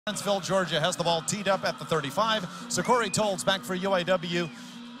Lawrenceville, Georgia has the ball teed up at the 35. So Corey Tolles back for UIW,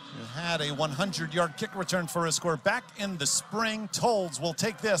 who had a 100-yard kick return for a score back in the spring. Tolles will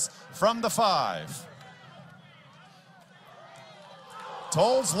take this from the 5.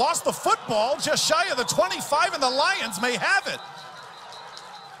 Tolles lost the football just shy of the 25, and the Lions may have it.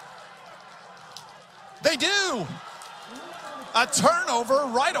 They do. A turnover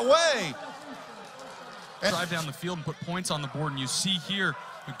right away. Drive down the field and put points on the board, and you see here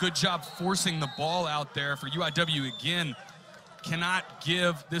a good job forcing the ball out there for UIW. Again, cannot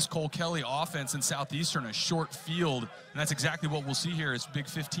give this Cole Kelly offense in Southeastern a short field, and that's exactly what we'll see here as Big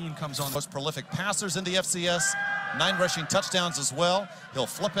 15 comes on. Most prolific passers in the FCS, 9 rushing touchdowns as well. He'll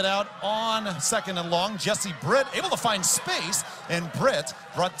flip it out on 2nd and long. Jesse Britt able to find space, and Britt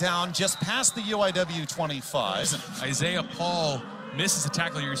brought down just past the UIW 25. Isaiah Paul misses a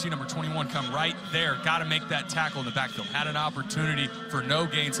tackle. You see number 21 come right there. Got to make that tackle in the backfield. Had an opportunity for no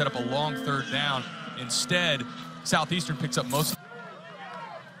gain, set up a long 3rd down. Instead, Southeastern picks up most.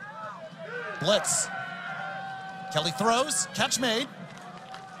 Blitz. Kelly throws, catch made.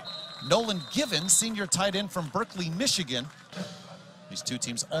 Nolan Givens, senior tight end from Berkeley, Michigan. These two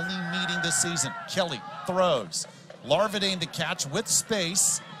teams only meeting this season. Kelly throws. Larvadain to catch with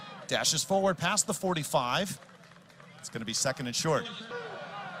space. Dashes forward past the 45. It's going to be 2nd and short.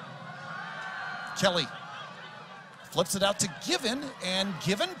 Kelly flips it out to Given, and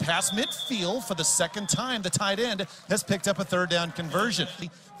Given past midfield for the 2nd time. The tight end has picked up a 3rd down conversion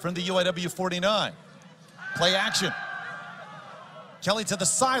from the UIW 49. Play action. Kelly to the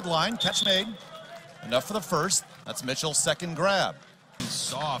sideline, catch made. Enough for the 1st. That's Mitchell's 2nd grab.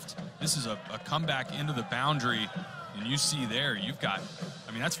 Soft. This is a comeback into the boundary, and you see there, you've got,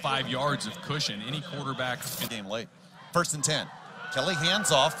 I mean, that's 5 yards of cushion. Any quarterback. Game late. 1st and 10. Kelly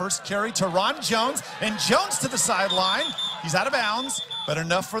hands off. First carry to Ron Jones, and Jones to the sideline. He's out of bounds, but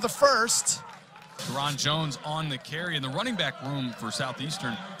enough for the 1st. Ron Jones on the carry, and the running back room for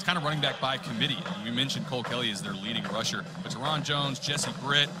Southeastern, it's kind of running back by committee. We mentioned Cole Kelly as their leading rusher, but Ron Jones, Jesse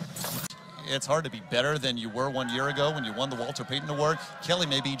Britt. It's hard to be better than you were 1 year ago when you won the Walter Payton Award. Kelly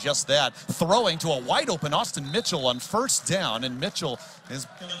may be just that. Throwing to a wide open Austin Mitchell on 1st down, and Mitchell is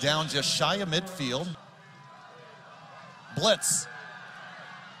down just shy of midfield. Blitz.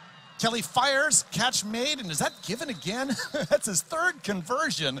 Kelly fires, catch made, and is that Given again? That's his 3rd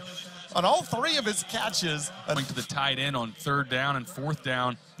conversion on all 3 of his catches. Going to the tight end on 3rd down and 4th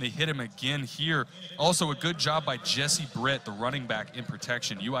down. They hit him again here. Also a good job by Jesse Britt, the running back in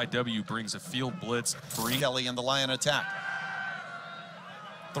protection. UIW brings a field blitz. Kelly in the Lion attack.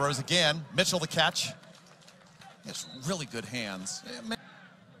 Throws again. Mitchell the catch. He has really good hands.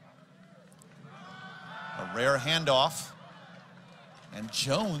 A rare handoff. And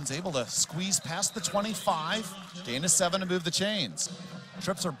Jones able to squeeze past the 25, gain a 7 to move the chains.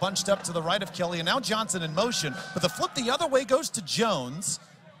 Trips are bunched up to the right of Kelly, and now Johnson in motion, but the flip the other way goes to Jones,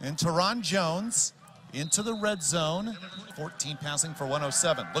 and Teron Jones into the red zone. 14 passing for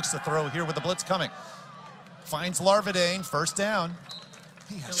 107. Looks to throw here with the blitz coming. Finds Larvadain, 1st down.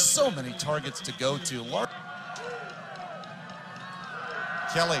 He has so many targets to go to.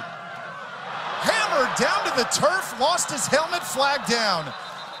 Kelly. Hammered down to the turf, lost his helmet, flag down.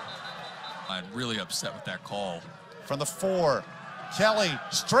 I'm really upset with that call. From the 4, Kelly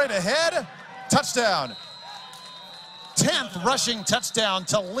straight ahead, touchdown. 10th rushing touchdown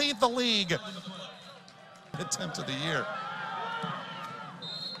to lead the league. Attempt of the year.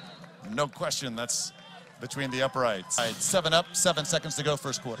 No question, that's between the uprights. 7 up, 7 seconds to go,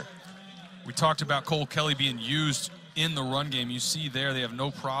 1st quarter. We talked about Cole Kelly being used in the run game. You see there, they have no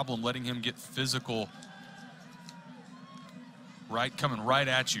problem letting him get physical. Right, coming right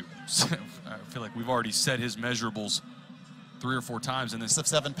at you. I feel like we've already set his measurables 3 or 4 times in this.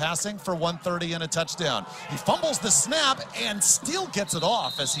 7 passing for 130 and a touchdown. He fumbles the snap and still gets it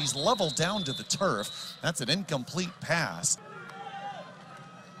off as he's leveled down to the turf. That's an incomplete pass.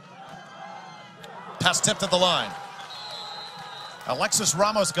 Pass tip to the line. Alexis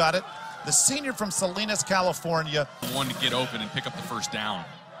Ramos got it. The senior from Salinas, California. One to get open and pick up the 1st down.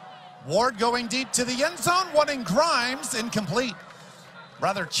 Ward going deep to the end zone, wanting Grimes, incomplete.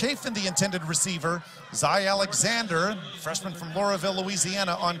 Rather chafing the intended receiver. Zy Alexander, freshman from Lauraville,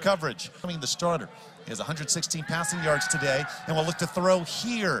 Louisiana, on coverage. The starter. He has 116 passing yards today, and will look to throw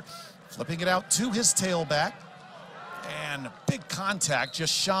here. Flipping it out to his tailback. And big contact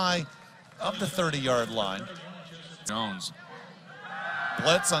just shy of the 30-yard line. Jones.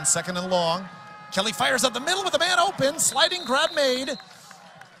 Blitz on 2nd and long. Kelly fires up the middle with a man open. Sliding grab made.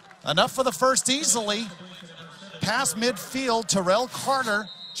 Enough for the 1st easily. Pass midfield. Terrell Carter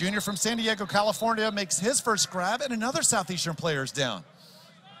junior from San Diego, California, makes his first grab, and another Southeastern player is down.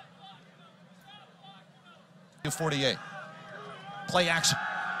 48. Play action.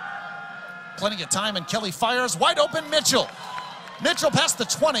 Plenty of time, and Kelly fires. Wide open, Mitchell. Mitchell past the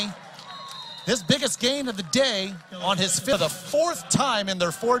 20. His biggest gain of the day on his fifth, the fourth time in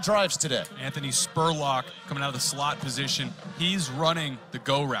their 4 drives today. Anthony Spurlock coming out of the slot position. He's running the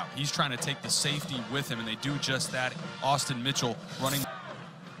go route. He's trying to take the safety with him, and they do just that. Austin Mitchell running.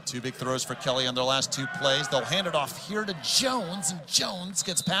 2 big throws for Kelly on their last 2 plays. They'll hand it off here to Jones, and Jones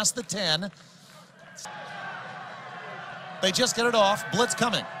gets past the 10. They just get it off. Blitz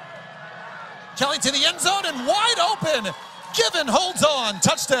coming. Kelly to the end zone and wide open. Given holds on.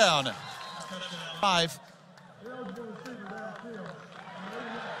 Touchdown. 5.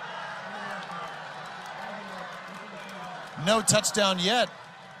 No touchdown yet.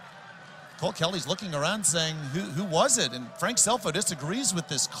 Cole Kelly's looking around saying, who was it? And Frank Selfo disagrees with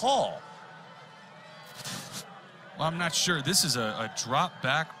this call. Well, I'm not sure. This is a drop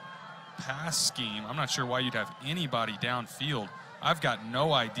back pass scheme. I'm not sure why you'd have anybody downfield. I've got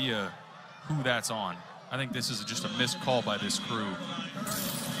no idea who that's on. I think this is just a missed call by this crew.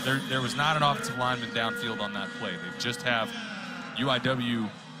 There was not an offensive lineman downfield on that play. They just have UIW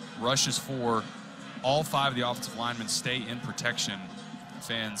rushes 4. All 5 of the offensive linemen stay in protection.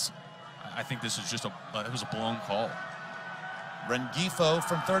 Fans, I think this was just it was a blown call. Rengifo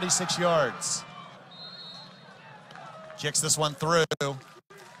from 36 yards. Kicks this one through.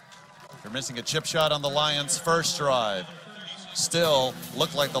 They're missing a chip shot on the Lions' first drive. Still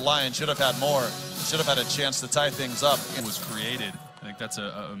looked like the Lions should have had more. Should have had a chance to tie things up. It was created. I think that's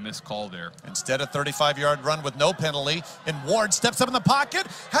a missed call there. Instead, a 35-yard run with no penalty. And Ward steps up in the pocket,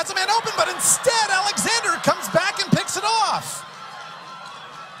 has a man open, but instead Alexander comes back and picks it off.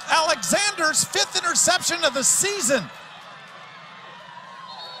 Alexander's 5th interception of the season.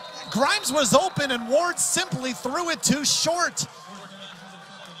 Grimes was open and Ward simply threw it too short.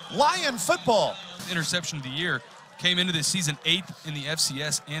 Lion football. Interception of the year. Came into this season 8th in the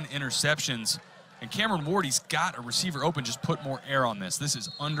FCS in interceptions. And Cameron Ward, he's got a receiver open, just put more air on this. This is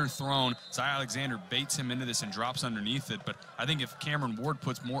underthrown. Zy Alexander baits him into this and drops underneath it. But I think if Cameron Ward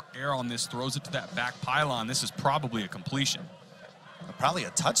puts more air on this, throws it to that back pylon, this is probably a completion. Probably a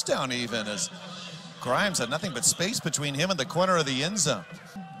touchdown even, as Grimes had nothing but space between him and the corner of the end zone.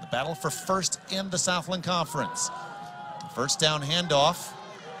 The battle for first in the Southland Conference. First down handoff,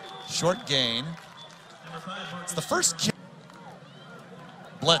 short gain. It's the first kick.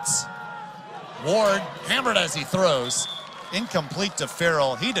 Blitz. Ward hammered as he throws. Incomplete to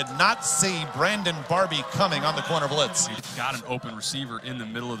Farrell. He did not see Brandon Barbie coming on the corner blitz. He's got an open receiver in the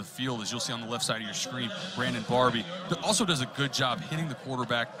middle of the field, as you'll see on the left side of your screen. Brandon Barbie also does a good job hitting the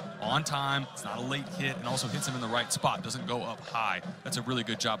quarterback on time. It's not a late hit, and also hits him in the right spot. Doesn't go up high. That's a really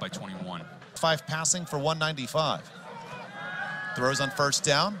good job by 21. 5 passing for 195. Throws on first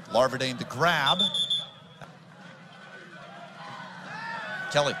down. Larverdane to grab.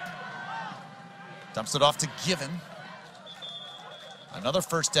 Kelly dumps it off to Given. Another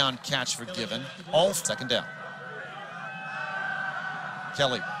first down catch for Given. All second down.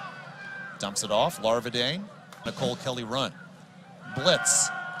 Kelly dumps it off. Larverdane. Nicole Kelly run. Blitz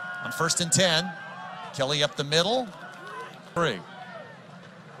on 1st and 10. Kelly up the middle. 3.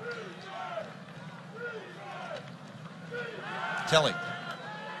 Kelly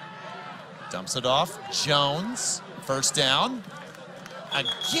dumps it off. Jones. First down.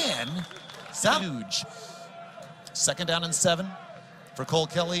 Again. Huge. 2nd down and 7 for Cole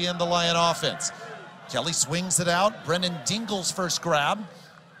Kelly and the Lion offense. Kelly swings it out. Brennan Dingle's first grab.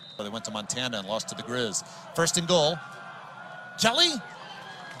 They went to Montana and lost to the Grizz. 1st and goal. Kelly.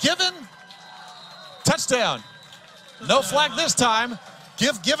 Given. Touchdown. No flag this time.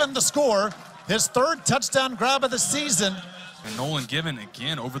 Give Given the score. His 3rd touchdown grab of the season. And Nolan Given,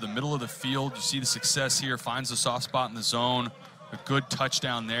 again, over the middle of the field. You see the success here. Finds the soft spot in the zone. A good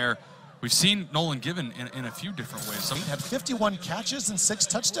touchdown there. We've seen Nolan Given in a few different ways. He had 51 catches and 6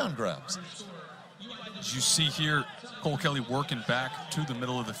 touchdown grabs. As you see here, Cole Kelly working back to the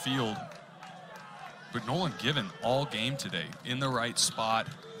middle of the field. But Nolan Given all game today in the right spot,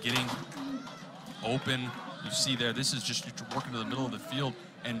 getting open. You see there, this is just working to the middle of the field.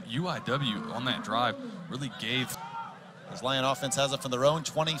 And UIW on that drive really gave. This Lion offense has it from their own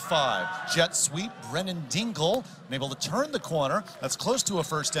 25. Jet sweep, Brennan Dingle, able to turn the corner. That's close to a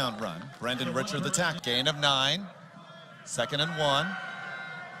first down run. Brendan Richard the tack. Gain of 9. 2nd and 1.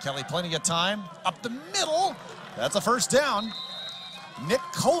 Kelly plenty of time. Up the middle. That's a first down. Nick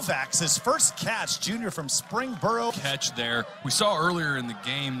Kovacs, his first catch, junior from Springboro. Catch there. We saw earlier in the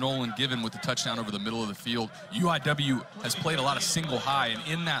game Nolan Given with the touchdown over the middle of the field. UIW has played a lot of single high, and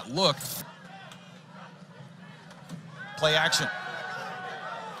in that look, play action.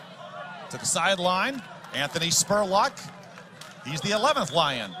 To the sideline. Anthony Spurlock, he's the 11th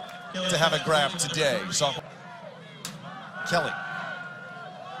Lion to have a grab today. So Kelly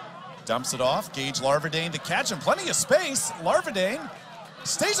dumps it off. Gage Larverdane to catch, and plenty of space. Larverdane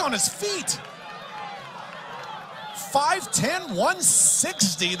stays on his feet. 5'10",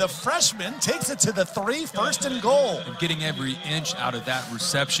 160. The freshman takes it to the 3, first and goal. And getting every inch out of that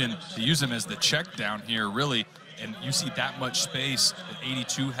reception to use him as the check down here, really. And you see that much space that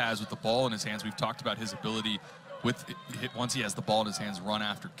 82 has with the ball in his hands. We've talked about his ability with it, once he has the ball in his hands, run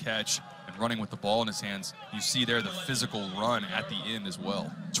after catch, and running with the ball in his hands. You see there the physical run at the end as well.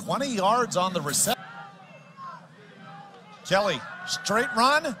 20 yards on the reception. Kelly, straight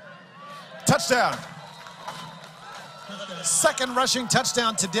run, touchdown. Second rushing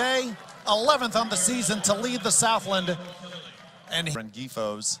touchdown today, 11th on the season to lead the Southland. And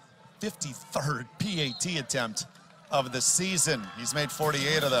Rengifo's 53rd PAT attempt of the season. He's made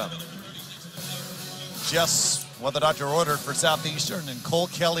 48 of them. Just what the doctor ordered for Southeastern, and Cole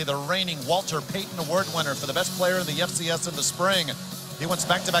Kelly, the reigning Walter Payton Award winner for the best player in the FCS in the spring. He wins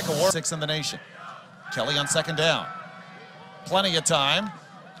back-to-back awards, 6 in the nation. Kelly on second down. Plenty of time,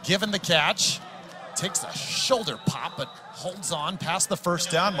 given the catch. Takes a shoulder pop, but holds on past the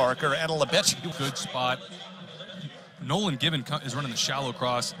first down marker, and Lebechi. Good spot. Nolan Given is running the shallow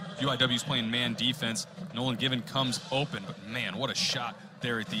cross. UIW's playing man defense. Nolan Given comes open, but man, what a shot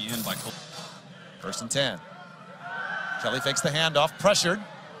there at the end by Cole. First and 10. Kelly fakes the handoff, pressured.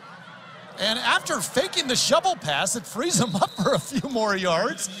 And after faking the shovel pass, it frees him up for a few more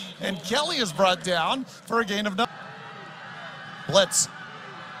yards. And Kelly is brought down for a gain of 9. Blitz.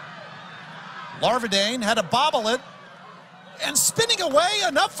 Larverdane had to bobble it. And spinning away,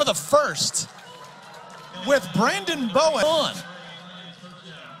 enough for the first. With Brandon Bowen on.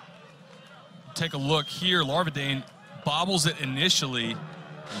 Take a look here. Larverdane bobbles it initially.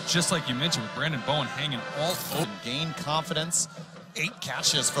 And just like you mentioned, with Brandon Bowen hanging all over. Gain confidence. 8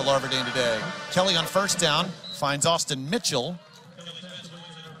 catches for Larverdane today. Kelly on first down finds Austin Mitchell.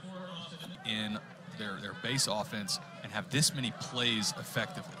 In their base offense and have this many plays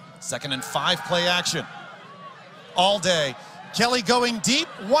effectively. 2nd and 5, play action. All day. Kelly going deep,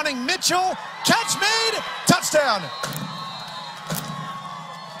 wanting Mitchell. Catch made, touchdown.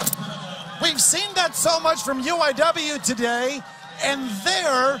 We've seen that so much from UIW today, and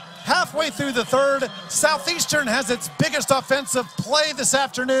there, halfway through the third, Southeastern has its biggest offensive play this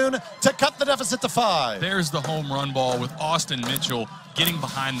afternoon to cut the deficit to 5. There's the home run ball with Austin Mitchell getting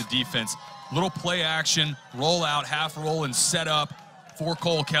behind the defense. Little play action, roll out, half roll, and set up for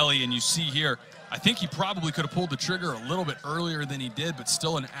Cole Kelly, and you see here, I think he probably could have pulled the trigger a little bit earlier than he did, but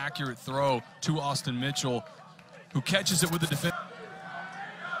still an accurate throw to Austin Mitchell, who catches it with the defense.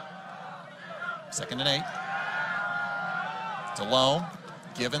 2nd and 8. Delone,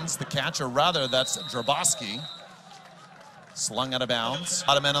 Givens the catch, or rather that's Drabowski. Slung out of bounds. A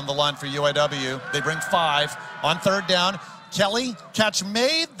lot of men on the line for UIW. They bring 5 on third down. Kelly, catch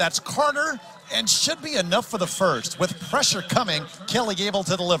made, that's Carter, and should be enough for the first. With pressure coming, Kelly able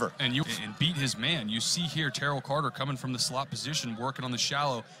to deliver. And beat his man. You see here Terrell Carter coming from the slot position, working on the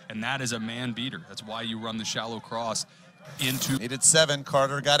shallow, and that is a man beater. That's why you run the shallow cross into. Needed 7,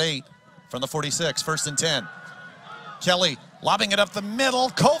 Carter got 8 from the 46, 1st and 10. Kelly lobbing it up the middle,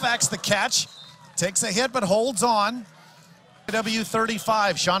 Kovacs the catch. Takes a hit but holds on. UIW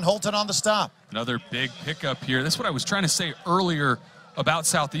 35, Sean Holton on the stop. Another big pickup here. That's what I was trying to say earlier about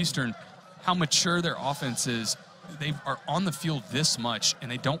Southeastern, how mature their offense is. They are on the field this much, and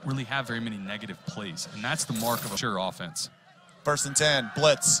they don't really have very many negative plays, and that's the mark of a mature offense. 1st and 10,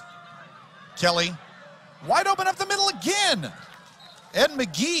 blitz. Kelly, wide open up the middle again. Ed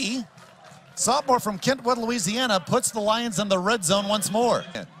McGee, sophomore from Kentwood, Louisiana, puts the Lions in the red zone once more.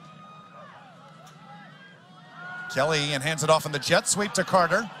 Kelly and hands it off in the jet sweep to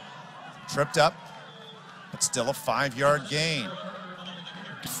Carter. Tripped up, but still a 5-yard gain.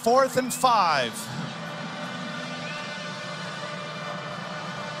 4th and 5.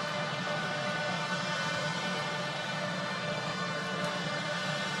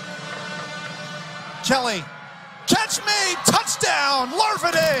 Kelly, catch made, touchdown,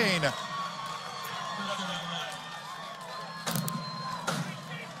 Larverdane.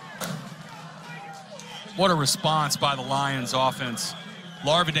 What a response by the Lions offense.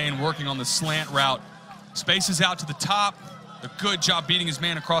 Larverdane working on the slant route. Spaces out to the top. A good job beating his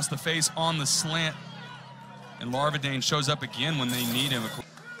man across the face on the slant. And Larverdane shows up again when they need him.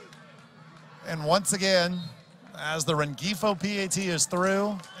 And once again, as the Rengifo PAT is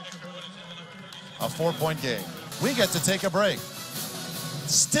through, a 4-point game. We get to take a break.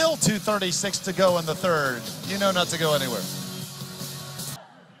 Still 2:36 to go in the third. You know not to go anywhere.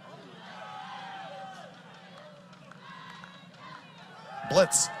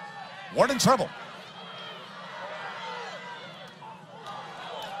 Blitz. Ward in trouble.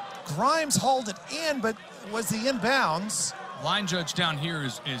 Grimes hauled it in, but was he in bounds? Line judge down here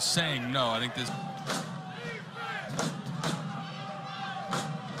is saying no. I think this.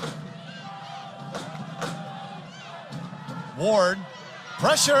 Ward,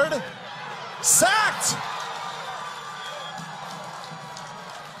 pressured, sacked.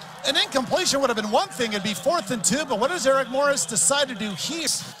 An incompletion would have been one thing. It'd be 4th and 2, but what does Eric Morris decide to do here?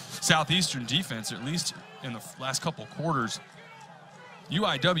 Southeastern defense, at least in the last couple quarters,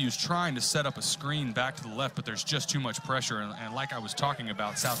 UIW is trying to set up a screen back to the left, but there's just too much pressure. And like I was talking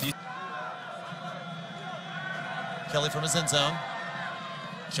about, Southeast. Kelly from his end zone.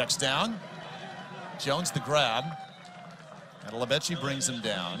 Checks down. Jones the grab. And Lebechi brings him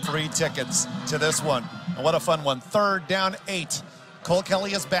down. 3 tickets to this one. And what a fun one. 3rd down, 8. Cole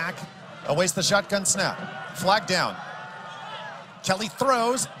Kelly is back. Awaits the shotgun snap. Flag down. Kelly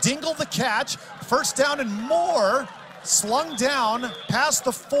throws. Dingle the catch. 1st down and more. Slung down past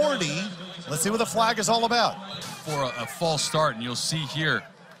the 40. Let's see what the flag is all about. For a false start, and you'll see here,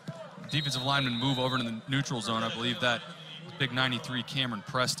 defensive lineman move over to the neutral zone. I believe that big 93 Cameron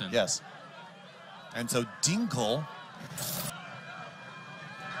Preston. Yes. And so Dingle.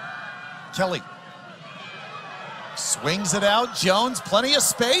 Kelly. Swings it out. Jones, plenty of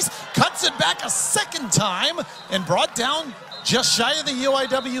space. Cuts it back a 2nd time and brought down just shy of the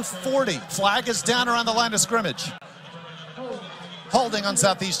UIW 40. Flag is down around the line of scrimmage. Holding on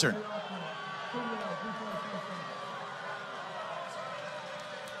Southeastern.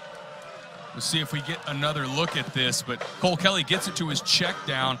 We'll see if we get another look at this, but Cole Kelly gets it to his check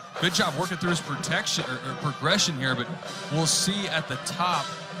down. Good job working through his protection or progression here, but we'll see at the top.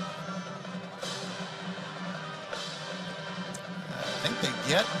 I think they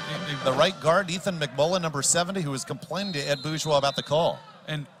get the right guard, Ethan McMullen, number 70, who was complaining to Ed Bourgeois about the call.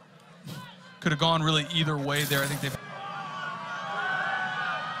 And could have gone really either way there. I think they've.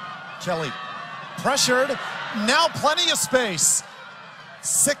 Kelly pressured, now plenty of space.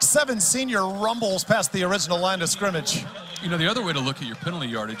 6'7" senior rumbles past the original line of scrimmage. You know, the other way to look at your penalty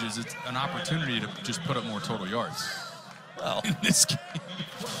yardage is it's an opportunity to just put up more total yards. Well, in this game,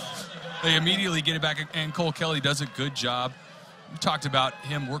 they immediately get it back, and Cole Kelly does a good job. We talked about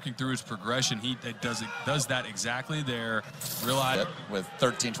him working through his progression. He does that exactly there. Realize with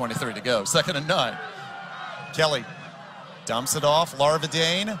 13:23 to go, 2nd and 9. Kelly dumps it off.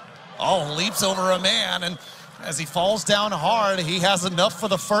 Larvadane, leaps over a man, and as he falls down hard, he has enough for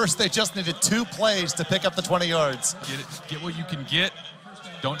the 1st. They just needed 2 plays to pick up the 20 yards. Get what you can get.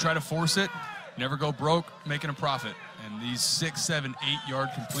 Don't try to force it. Never go broke making a profit. And these 6, 7, 8-yard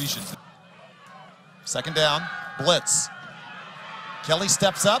completions. 2nd down, blitz. Kelly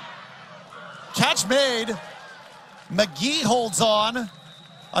steps up. Catch made. McGee holds on.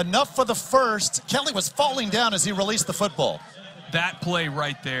 Enough for the 1st. Kelly was falling down as he released the football. That play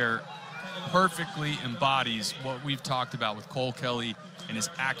right there perfectly embodies what we've talked about with Cole Kelly and his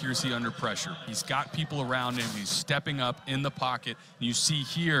accuracy under pressure. He's got people around him. He's stepping up in the pocket. And you see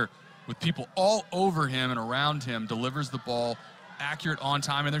here with people all over him and around him, delivers the ball accurate on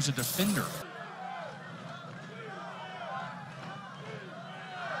time, and there's a defender.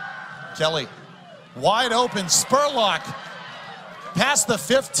 Kelly wide open. Spurlock past the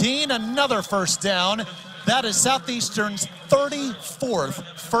 15. Another 1st down. That is Southeastern's 34th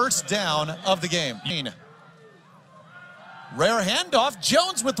 1st down of the game. Rare handoff.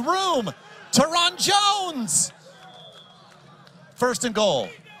 Jones with room. Teron Jones. 1st and goal.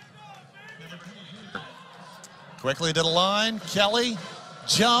 Quickly to the line. Kelly.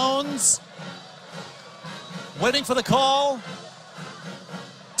 Jones. Waiting for the call.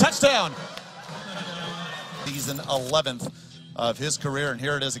 Touchdown. Season 11th of his career, and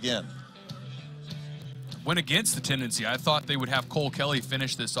here it is again. Went against the tendency. I thought they would have Cole Kelly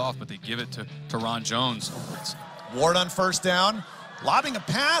finish this off, but they give it to Teron Jones. Ward on 1st down, lobbing a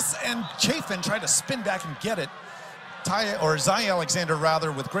pass, and Chafin tried to spin back and get it. Zai Alexander,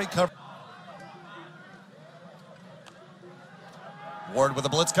 rather, with great cover. Ward with a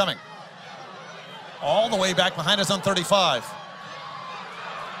blitz coming. All the way back behind his own 35.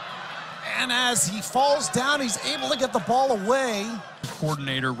 And as he falls down, he's able to get the ball away.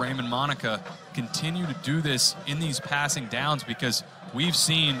 Coordinator Raymond Monica continue to do this in these passing downs, because we've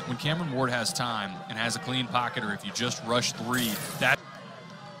seen when Cameron Ward has time and has a clean pocket, or if you just rush 3, that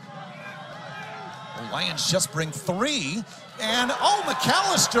the Lions just bring 3, and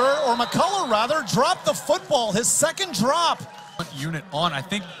McAllister, or McCullough rather, dropped the football, his 2nd drop. Unit on. I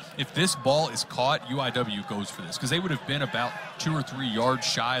think if this ball is caught, UIW goes for this, because they would have been about 2 or 3 yards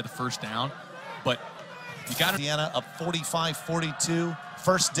shy of the 1st down, but You got it. Louisiana up 45-42.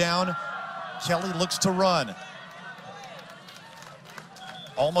 First down. Kelly looks to run.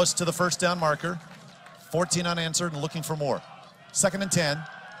 Almost to the first down marker. 14 unanswered and looking for more. 2nd and 10.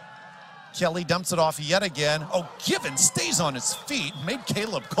 Kelly dumps it off yet again. Oh, Given stays on his feet. Made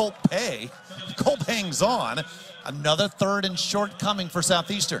Caleb Culp pay. Culp hangs on. Another 3rd and short coming for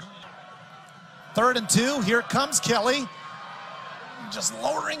Southeastern. 3rd and 2. Here comes Kelly. Just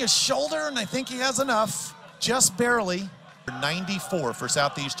lowering his shoulder, and I think he has enough. Just barely. 94 for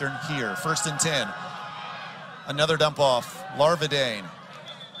Southeastern here. 1st and 10. Another dump off. Larvidane.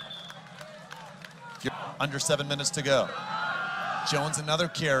 Under 7 minutes to go. Jones another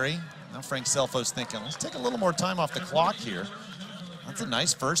carry. Now Frank Selfo's thinking, let's take a little more time off the clock here. That's a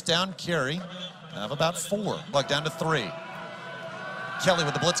nice first down carry of about 4. Luck down to 3. Kelly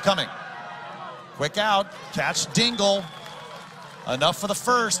with the blitz coming. Quick out. Catch Dingle. Enough for the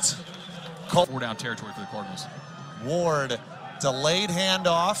first. 4 down territory for the Cardinals. Ward, delayed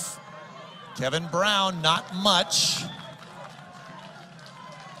handoff. Kevin Brown, not much.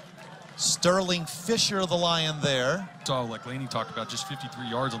 Sterling Fisher, the Lion there. Saw, like Laney talked about, just 53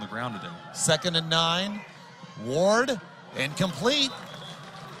 yards on the ground today. 2nd and 9. Ward, incomplete.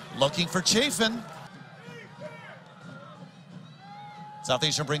 Looking for Chafin.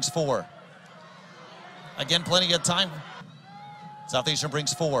 Southeastern brings 4. Again, plenty of time. Southeastern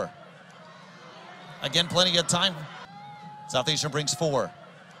brings 4. Again, plenty of time. Southeastern brings 4.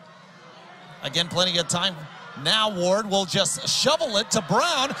 Again, plenty of time. Now Ward will just shovel it to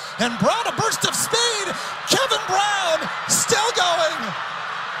Brown, and Brown a burst of speed. Kevin Brown still going.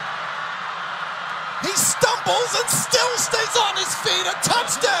 He stumbles and still stays on his feet. A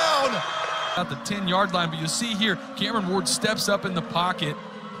touchdown. At the 10-yard line, but you see here, Cameron Ward steps up in the pocket,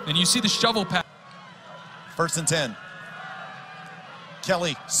 and you see the shovel pass. 1st and 10.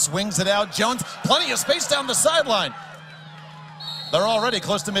 Kelly swings it out. Jones, plenty of space down the sideline. They're already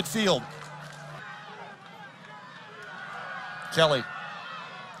close to midfield. Kelly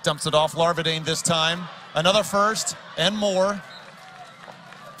dumps it off. Larvidane this time. Another first and more.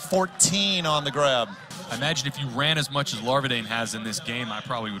 14 on the grab. I imagine if you ran as much as Larvidane has in this game, I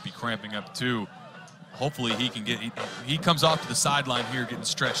probably would be cramping up too. Hopefully he can get, he comes off to the sideline here getting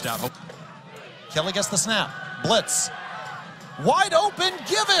stretched out. Kelly gets the snap. Blitz. Wide open,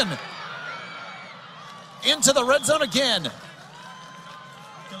 Given. Into the red zone again.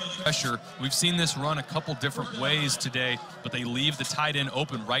 Pressure. We've seen this run a couple different ways today, but they leave the tight end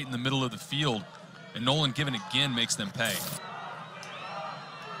open right in the middle of the field, and Nolan Given again makes them pay.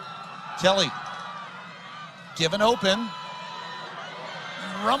 Kelly. Given open.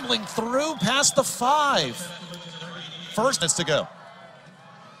 Rumbling through past the 5. 1st minutes to go.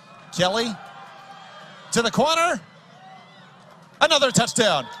 Kelly to the corner. Another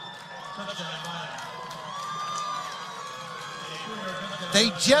touchdown. They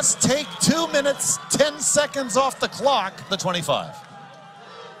just take 2 minutes, 10 seconds off the clock, the 25.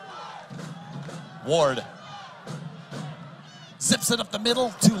 Ward zips it up the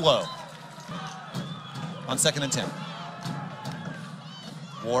middle, too low. On 2nd and 10.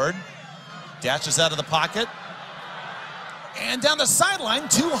 Ward dashes out of the pocket. And down the sideline,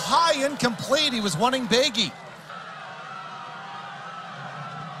 too high, incomplete. He was wanting Baggy.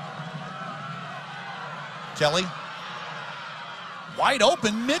 Kelly. Wide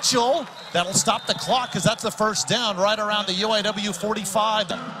open, Mitchell. That'll stop the clock because that's the first down right around the UIW 45.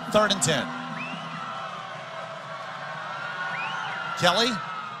 3rd and 10. Kelly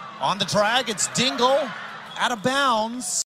on the drag. It's Dingle out of bounds.